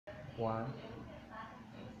one.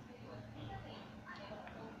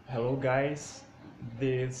 Hello guys,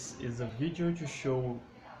 this is a video to show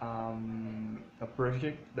a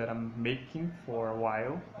project that I'm making for a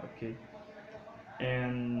while, okay,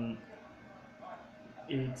 and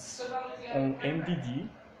it's on MDD,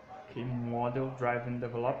 okay, model driven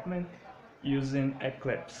development using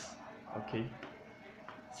Eclipse, okay.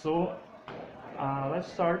 So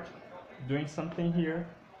let's start doing something here.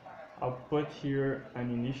 I'll put here an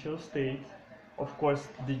initial state. Of course,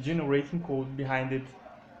 the generating code behind it,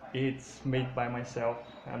 it's made by myself.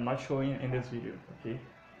 I'm not showing in this video, okay?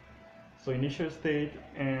 So initial state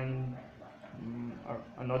and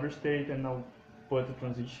another state, and I'll put a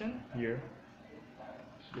transition here.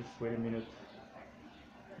 Just wait a minute.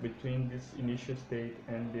 Between this initial state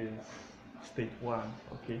and this state 1,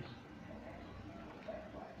 okay?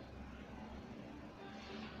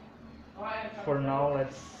 For now,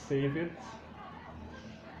 let's save it.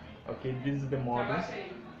 Okay, this is the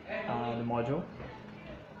module,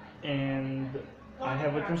 and I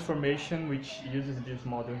have a transformation which uses this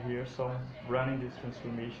model here, so I'm running this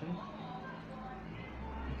transformation.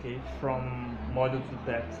 Okay, from model to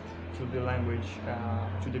text to the language,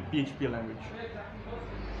 to the PHP language.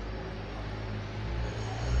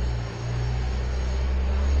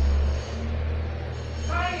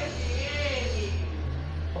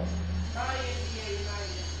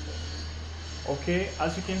 Okay,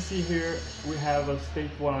 as you can see here, we have a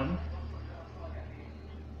state 1,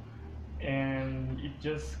 and it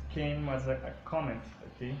just came as a comment,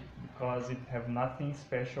 okay, because it have nothing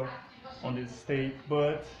special on this state,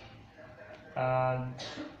 but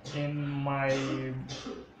in my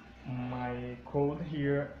code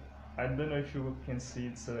here, I don't know if you can see,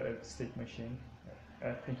 it's a state machine.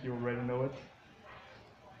 I think you already know it,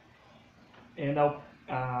 and I'll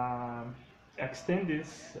extend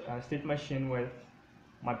this state machine with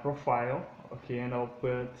my profile, okay, and I'll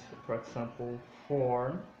put, for example,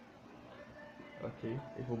 form, okay,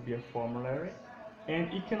 it will be a formulary,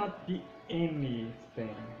 and it cannot be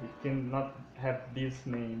anything, it cannot have this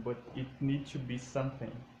name, but it needs to be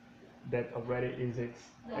something that already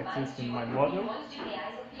exists in my model,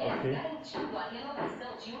 okay.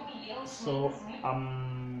 So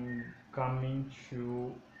I'm coming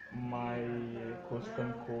to my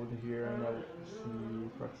custom code here, and I'll see,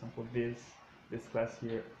 for example, this class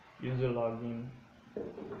here, user login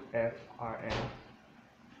frm.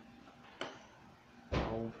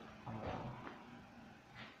 I'll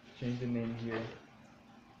change the name here,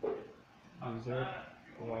 user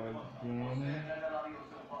login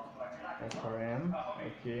frm,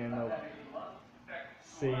 okay, and I'll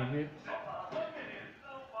save it,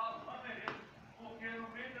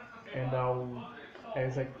 and I'll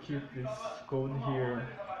execute this code here,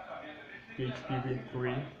 PHP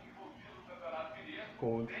v3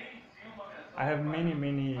 code. I have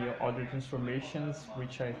many other transformations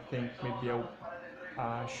which I think maybe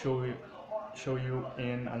I'll show you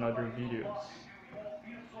in another videos.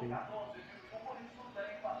 Okay.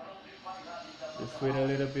 Just wait a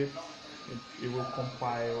little bit, it will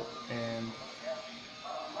compile, and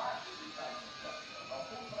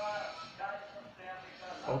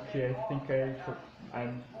okay, I think I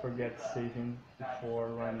forget saving before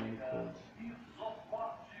running the code.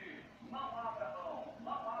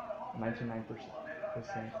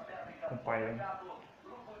 99% compiling.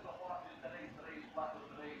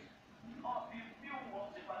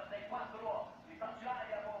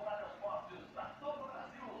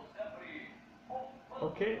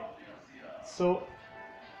 Okay, so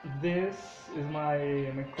this is my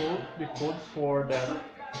code, the code for that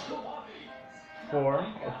form,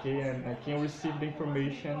 okay, and I can receive the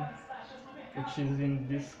information which is in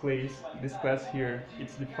this class here.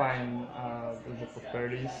 It's defined as the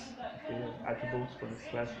properties, okay, attributes for this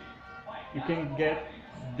class. You can get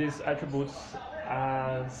these attributes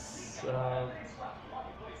as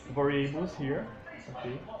variables here,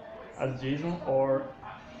 okay, as JSON, or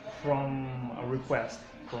from a request,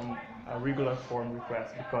 from a regular form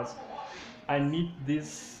request, because I need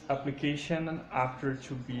this application after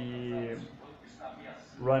to be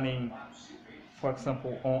running, for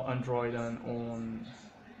example, on Android and on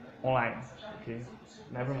online, okay,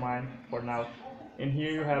 never mind for now. And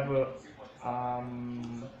here you have a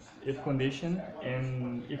if condition,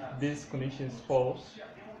 and if this condition is false,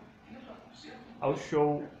 I'll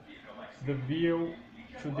show the view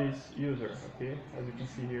to this user, okay, as you can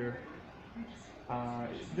see here.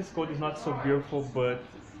 This code is not so beautiful, but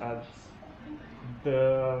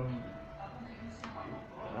the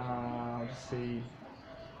say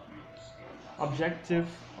objective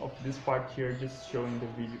of this part here, just showing the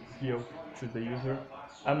view to the user.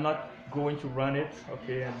 I'm not going to run it,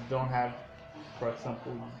 okay? I don't have, for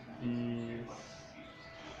example, this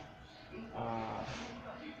uh,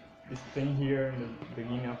 this thing here in the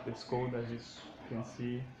beginning of this code, as you can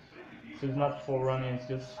see. So it's not for running, it's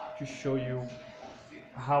just to show you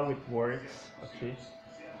how it works, okay?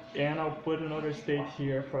 And I'll put another state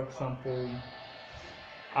here, for example,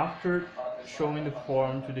 after showing the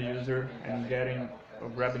form to the user and getting or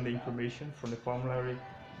grabbing the information from the formulary,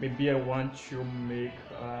 maybe I want to make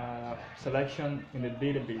a selection in the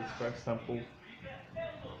database. For example,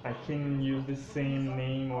 I can use the same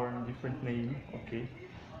name or a different name, okay?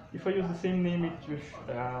 If I use the same name, it just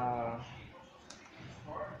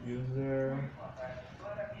user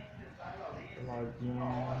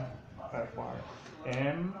login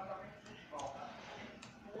FRM.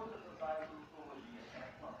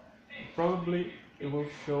 Probably it will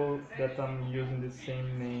show that I'm using the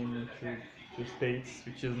same name to states,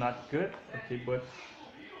 which is not good, okay? But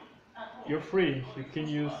you're free. You can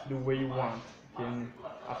use the way you want. You can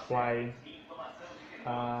apply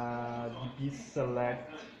db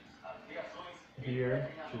select here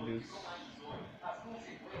to this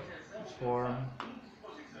form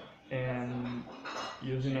and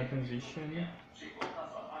using a transition.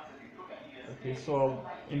 Okay, so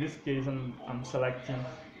in this case I'm selecting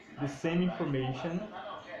the same information.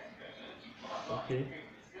 Okay,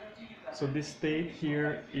 so this state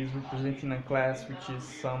here is representing a class, which is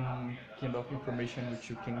some kind of information which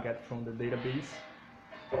you can get from the database.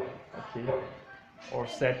 Okay, or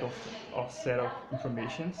set of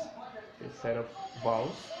informations, a set of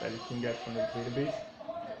values that you can get from the database.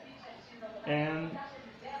 And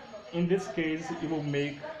in this case, it will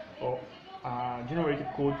make or generate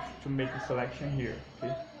a code to make the selection here.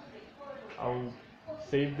 Okay, I'll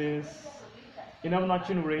save this, and I'll not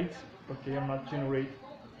generate. Okay, I'm not generate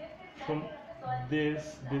from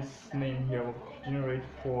this name here. I'll generate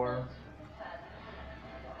for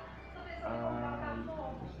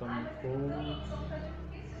some code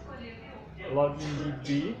login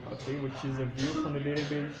DB, okay, which is a view from the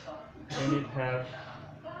database, and it has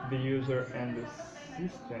the user and the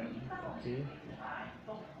system, okay.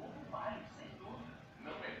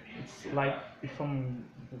 It's like if I'm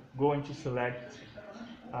going to select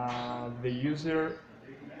the user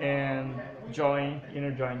and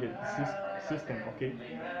inner join the system, okay.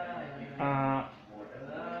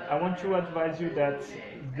 I want to advise you that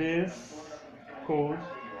this code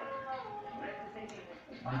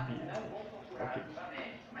DB, okay,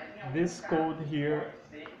 this code here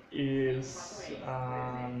is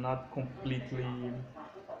not completely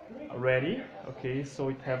ready, okay, so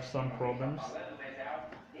it has some problems,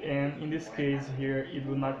 and in this case here it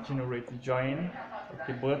will not generate the join,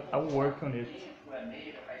 okay, but I'll work on it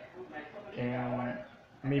and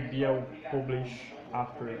maybe I'll publish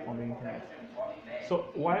after it on the internet. So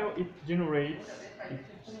while it generates,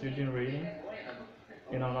 it's still generating,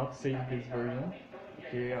 and I'll not save this version,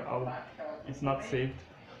 okay, it's not saved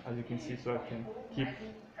as you can see, so I can keep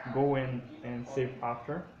going and save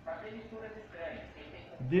after.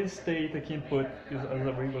 This state I can put as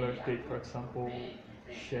a regular state, for example,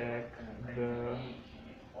 check the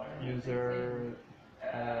user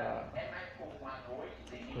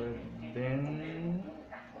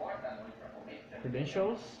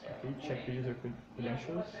credentials. Okay, check the user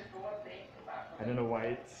credentials. I don't know why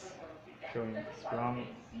it's showing it's wrong,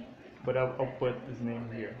 but I'll put this name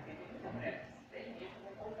here.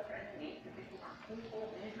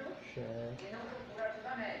 Check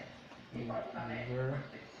user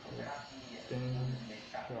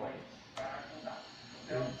credentials.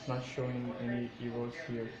 It's not showing any errors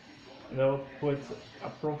here. And I'll put a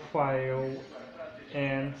profile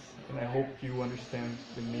and I hope you understand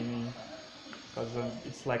the meaning, because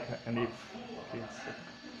it's like an if. Okay,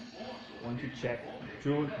 I want to check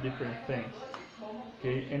two different things.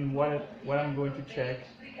 Okay, and what I'm going to check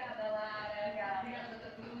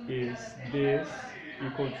is this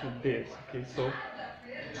equal to this. Okay, so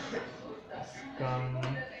let's come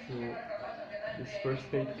to this first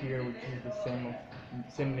state here, which is the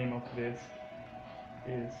same name of this,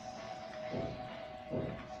 is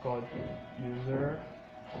it's called user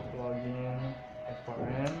login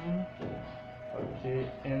FRM. Okay,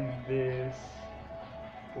 and this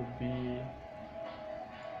will be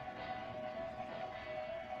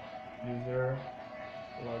user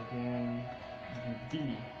login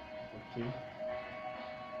DB. Okay.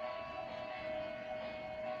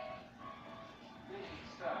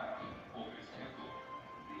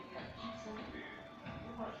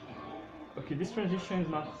 Okay, this transition is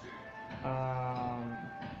not I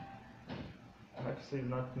have to say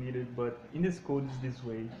not needed, but in this code is this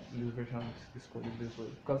way. In this version, this code is this way,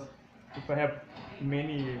 because if I have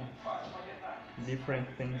many different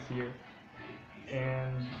things here,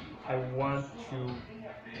 and I want to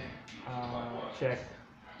check.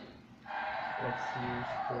 Let's use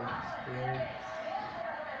for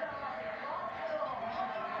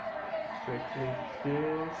strictly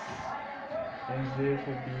this, and this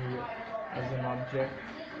will be as an object,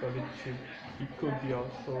 but it could be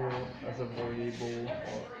also as a variable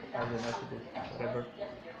or as an attribute, whatever.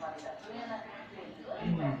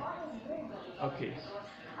 Okay,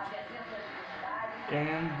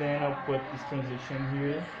 and then I'll put this transition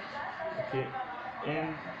here. Okay,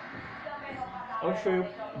 and I'll show you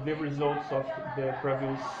the results of the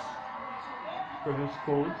previous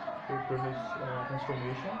code, the previous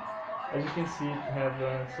transformation. As you can see, it have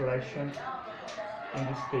a selection in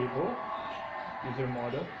this table, user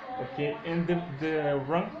model. Okay, and the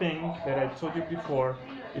wrong thing that I told you before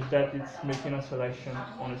is that it's making a selection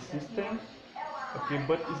on a system. Okay,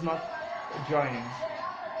 but it's not joining.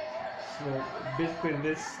 So basically,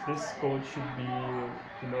 this code should be,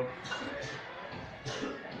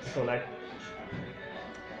 select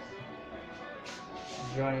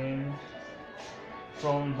join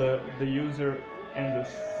from the user and the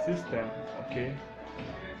system. Okay,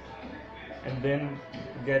 and then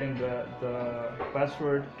getting the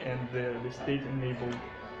password and the state enabled,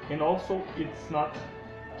 and also it's not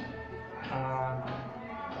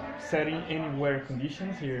setting anywhere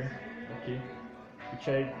conditions here. Okay, which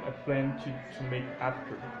I plan to make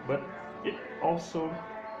after, but it also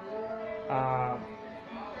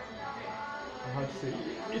how to say,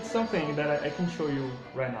 it's something that I can show you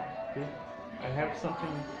right now. Okay, I have something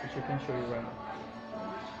which I can show you right now.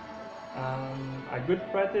 A good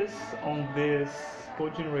practice on this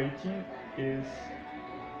code generating is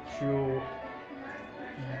to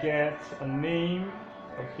get a name,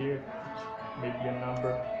 okay, maybe a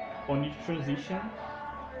number on each transition.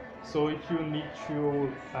 So if you need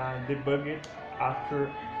to debug it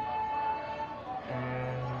after,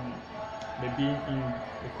 and maybe in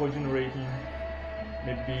the code generating,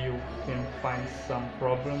 maybe you can find some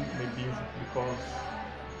problem, maybe it's because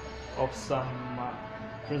of some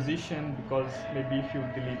transition, because maybe if you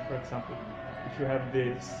delete, for example, if you have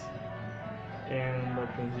this and the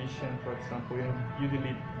transition, for example, you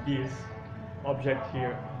delete this object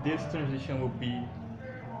here, this transition will be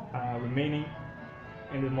remaining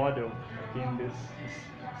in the model, in this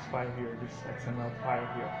file here, this XML file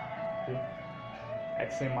here, okay?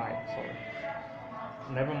 XMI, sorry.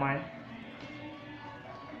 Never mind.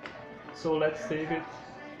 So let's save it.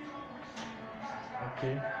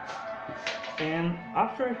 Okay. And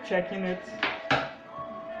after checking it,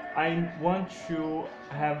 I want to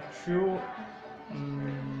have two,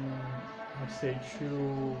 let's say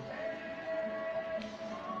two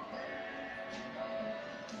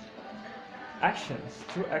actions.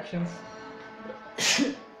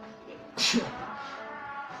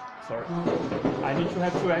 Sorry. I need to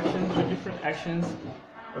have two actions, two different actions.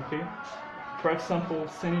 Okay. For example,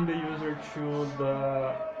 sending the user to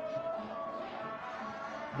the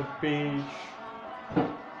page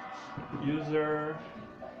user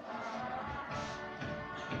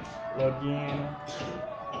login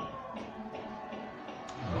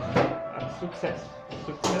success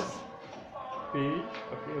page,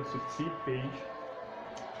 okay, or succeed page,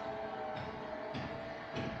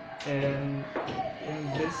 and in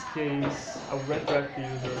this case I'll redirect the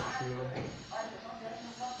user to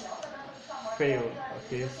failed.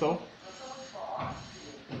 Okay, so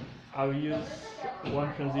I'll use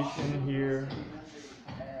one transition here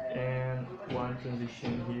and one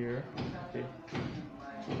transition here. Okay,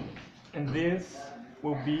 and this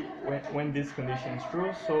will be when this condition is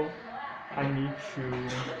true, so I need to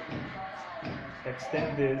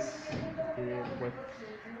extend this, okay, with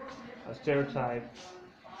a stereotype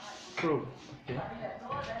true. Okay,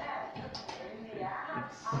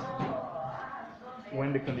 it's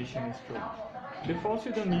when the condition is true. The false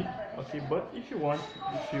you don't need, okay, but if you want,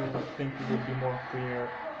 if you think it will be more clear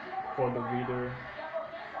for the reader,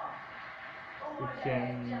 you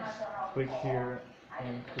can click here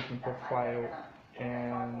and click in profile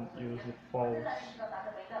and use the false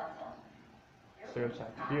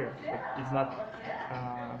stereotype here, but it's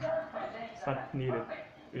not needed.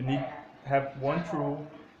 You need have one true,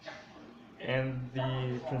 and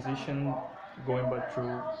the transition going by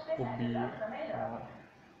true will be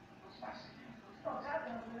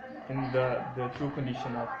in the true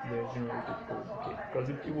condition of the generated code, okay? Because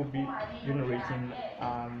it will be generating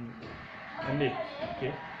an if,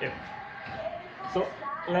 okay? If. So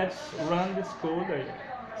let's run this code. I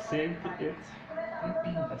saved it.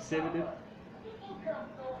 I saved it,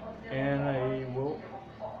 and I will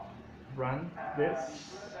run this.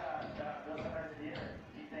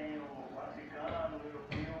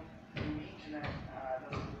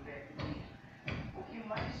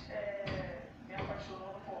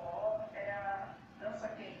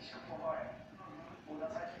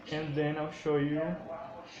 and then I'll show you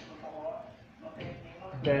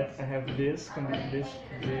that I have this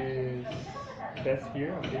test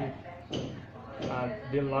here. Okay,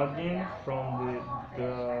 the login from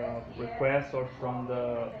the request or from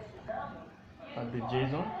the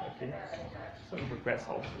JSON. Okay, so request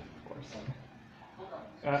also, of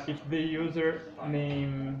course. If the user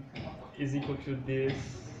name is equal to this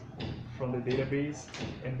from the database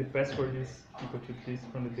and the password is equal to this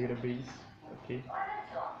from the database, okay,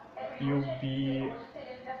 you'll be,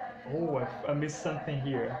 oh, I missed something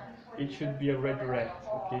here. It should be a redirect,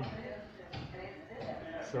 okay.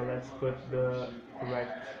 So let's put the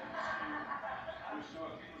correct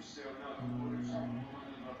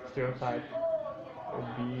stereotype. Will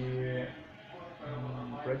be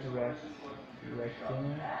redirect,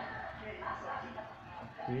 directing,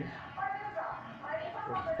 okay,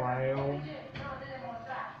 profile,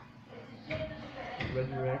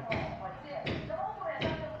 redirect.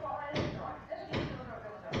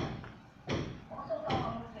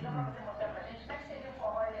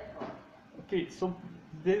 Okay, so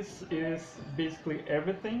this is basically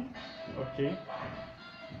everything, okay,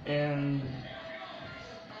 and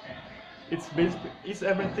it's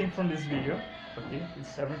everything from this video, okay,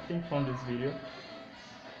 it's everything from this video,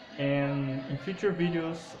 and in future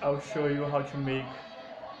videos I'll show you how to make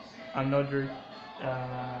another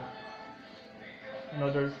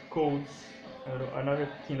another codes, another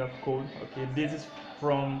kind of code. Okay, this is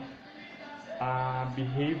from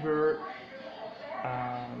behavior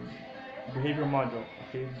behavior module,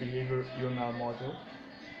 okay, behavior UML module.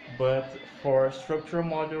 But for structural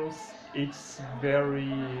modules, it's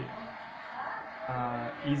very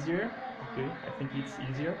easier. Okay, I think it's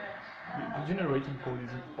easier. The generating code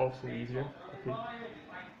is also easier. Okay,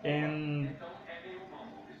 and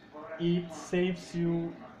it saves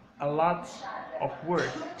you a lot of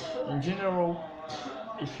work. In general,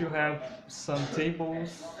 if you have some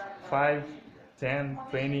tables, 5, 10,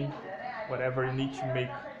 20, whatever, you need to make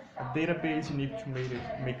a database, you need to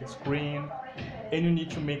make a screen, and you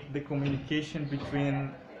need to make the communication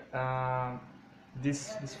between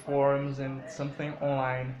these forums and something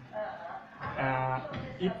online.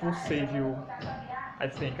 It will save you, I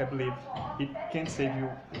believe, it can save you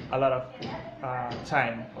a lot of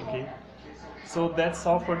time, okay? So that's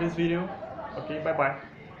all for this video, okay, bye bye.